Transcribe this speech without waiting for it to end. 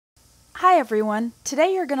Hi everyone!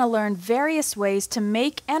 Today you're going to learn various ways to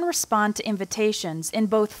make and respond to invitations in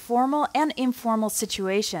both formal and informal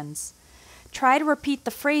situations. Try to repeat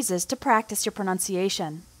the phrases to practice your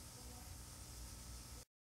pronunciation.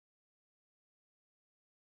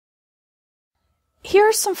 Here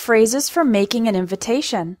are some phrases for making an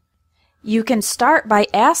invitation. You can start by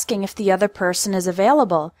asking if the other person is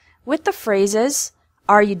available with the phrases,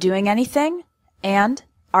 "Are you doing anything?" and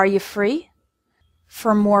 "Are you free?"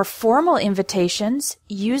 For more formal invitations,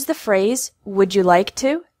 use the phrase, "Would you like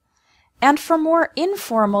to?" And for more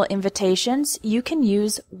informal invitations, you can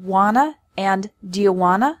use wanna and do you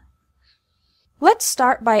wanna? Let's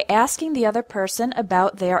start by asking the other person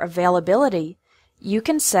about their availability. You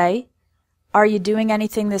can say, "Are you doing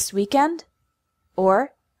anything this weekend?"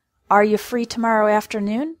 Or, "Are you free tomorrow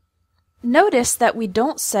afternoon?" Notice that we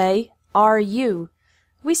don't say, "Are you?"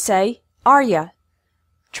 We say, "Are ya?"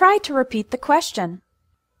 Try to repeat the question.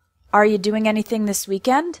 Are you doing anything this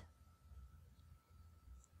weekend?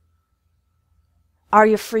 Are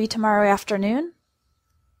you free tomorrow afternoon?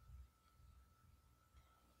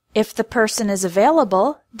 If the person is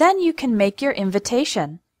available, then you can make your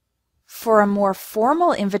invitation. For a more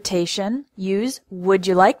formal invitation, use "Would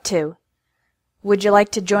you like to?" Would you like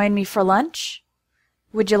to join me for lunch?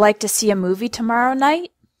 Would you like to see a movie tomorrow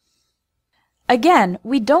night? Again,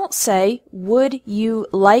 we don't say, "Would you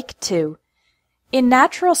like to?" In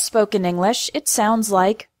natural spoken English, it sounds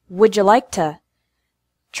like, "Would you like to?"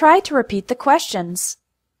 Try to repeat the questions.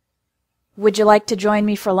 Would you like to join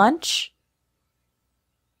me for lunch?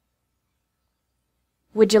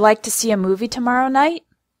 Would you like to see a movie tomorrow night?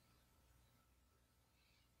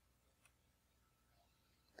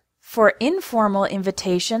 For informal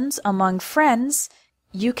invitations among friends,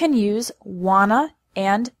 you can use wanna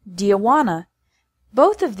and do you wanna.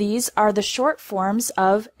 Both of these are the short forms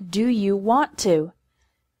of "do you want to?"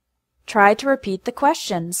 Try to repeat the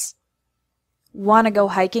questions. Want to go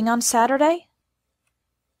hiking on Saturday?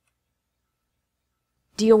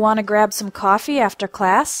 Do you want to grab some coffee after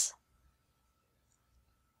class?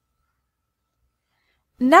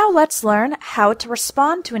 Now let's learn how to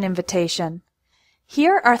respond to an invitation.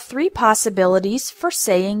 Here are 3 possibilities for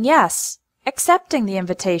saying yes, accepting the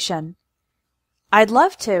invitation. I'd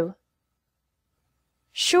love to.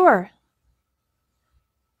 Sure.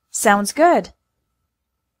 Sounds good.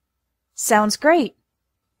 Sounds great.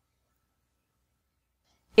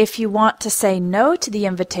 If you want to say no to the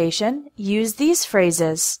invitation, use these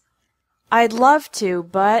phrases. I'd love to,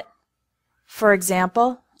 but... For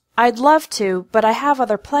example, I'd love to, but I have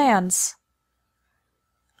other plans.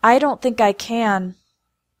 I don't think I can.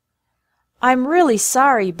 I'm really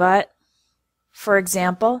sorry, but... For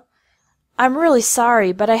example, I'm really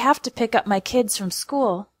sorry, but I have to pick up my kids from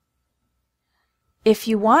school. If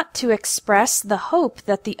you want to express the hope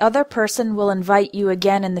that the other person will invite you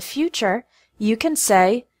again in the future, you can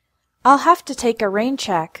say, "I'll have to take a rain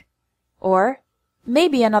check," or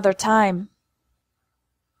 "maybe another time."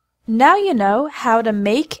 Now you know how to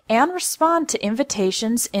make and respond to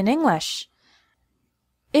invitations in English.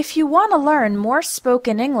 If you want to learn more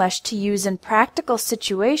spoken English to use in practical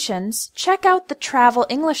situations, check out the Travel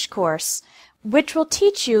English course, which will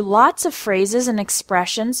teach you lots of phrases and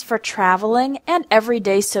expressions for traveling and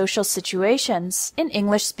everyday social situations in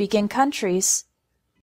English-speaking countries.